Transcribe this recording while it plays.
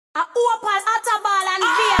A Opal, Attabal and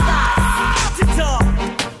Vegas. It up.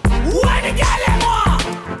 Why the girl them want?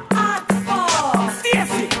 Hot for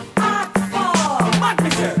Stacy. Hot for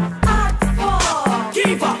Mademoiselle. Hot for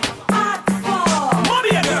Kiva. Hot for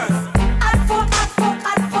Mommy and girls. Hot for Hot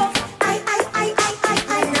for I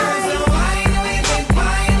Wine with it,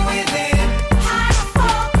 wine with it. Hot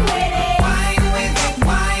for with it. Wine with it,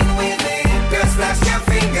 wine with it. Girl, splash your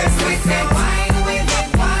fingers with it. Wine with it,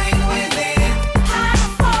 wine with it. Hot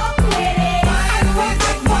for with it. Wine with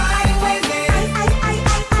it, wine with it.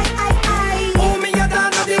 Oh, me a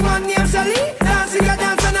dance of the one named Shelly. Dance, she a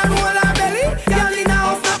dance and a roll her belly. Girl in a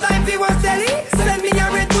house, no time fi watch telly. Send me a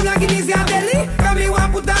Red Bull and Guinness and deli. Come me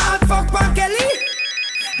want put a hot fuck pan Kelly.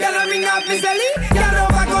 Girl a ring off me celly. Girl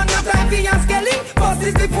over gun, no time fi a skelly. Bust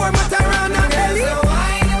this before Mataran and Kelly.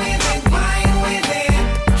 Wine with it, wine with it.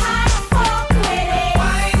 Hot for with it.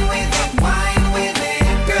 Wine with it, wine with it.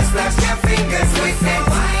 Girl, splash your fingers with it.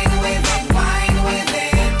 Wine with it, wine with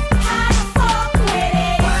it. Hot for with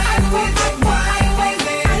it. Wine with it, wine with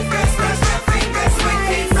it. Girl, splash your fingers with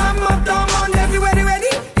it. From uptown on everywhere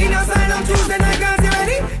ready. In a silent Tuesday night, girls you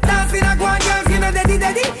ready? Dancing a guan, girls you know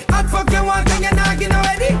daddy. Hot fuck you want and you not get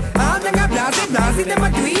ready. All them a blast it, them a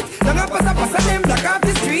tweet. Them a pass them block off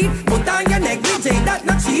the street. Put on your negligee, that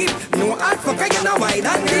not cheap. No hot fucker, you know why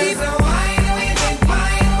that deep. So wine with it,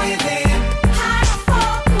 wine with it. Hot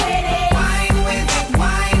for with it. Wine with it,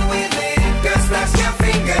 wine with it. Girl, splash your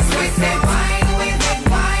fingers with it. Wine with it,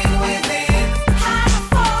 wine with it. Hot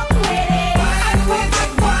for with it. Wine with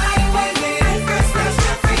it, wine with it. Girl, splash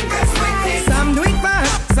your fingers with it. Some do it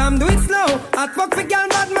fast, some do it slow. Hot fuck for girl,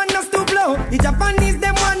 bad man just to blow. The Japanese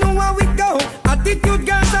them one know how it go. Attitude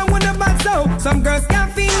girls and wanna bad so. Some girls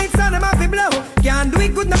can't feel it, so them have to blow. Can't do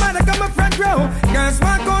it good, no matter come up front row. Girls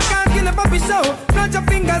walk out, can't kill a puppy show. Clutch your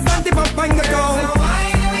fingers and tip up on the So go.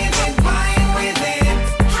 wine with it, wine with it.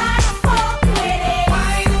 Hot for with it.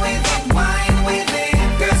 Wine with it, wine with it.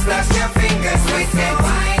 Girl, splash your fingers with it.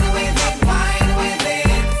 Wine with it, wine with it.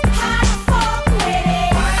 Hot for with it.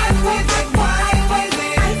 Wine with it, wine with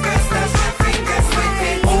it. Girl, splash your fingers with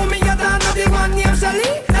it. Oh, me a dance of the one named Shelly.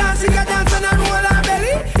 Dance, she a dance and a roll her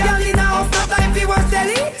belly. Girl in a house, no time fi watch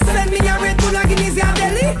telly. Send me a Red Bull and Guinness and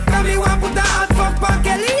deli. Come me want put a hot fuck pan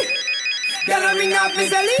Kelly. Girl a ring off me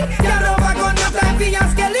celly. Girl over gun, no time fi a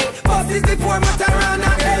skelly. Bust this before Mataran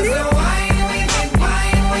and Kelly. So wine with it,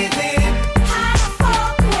 wine with it. Hot for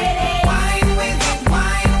with it. Wine with it,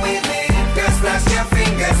 wine with it. Girl, splash your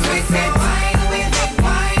fingers with it. Wine with it,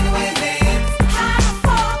 wine with it. Hot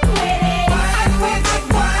for with it. Wine with it,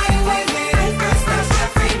 wine with it. Girl, splash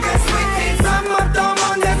your fingers with it. From uptown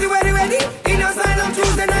on everywhere ready. In a silent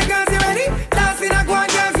Tuesday night, girls you ready? Dancing a guan,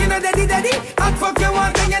 girls you know daddy. Hot fuck you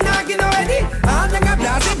want and you not get ready. All them a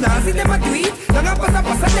blast it, them a tweet. Them a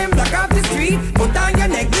pass them block off the street. Put on your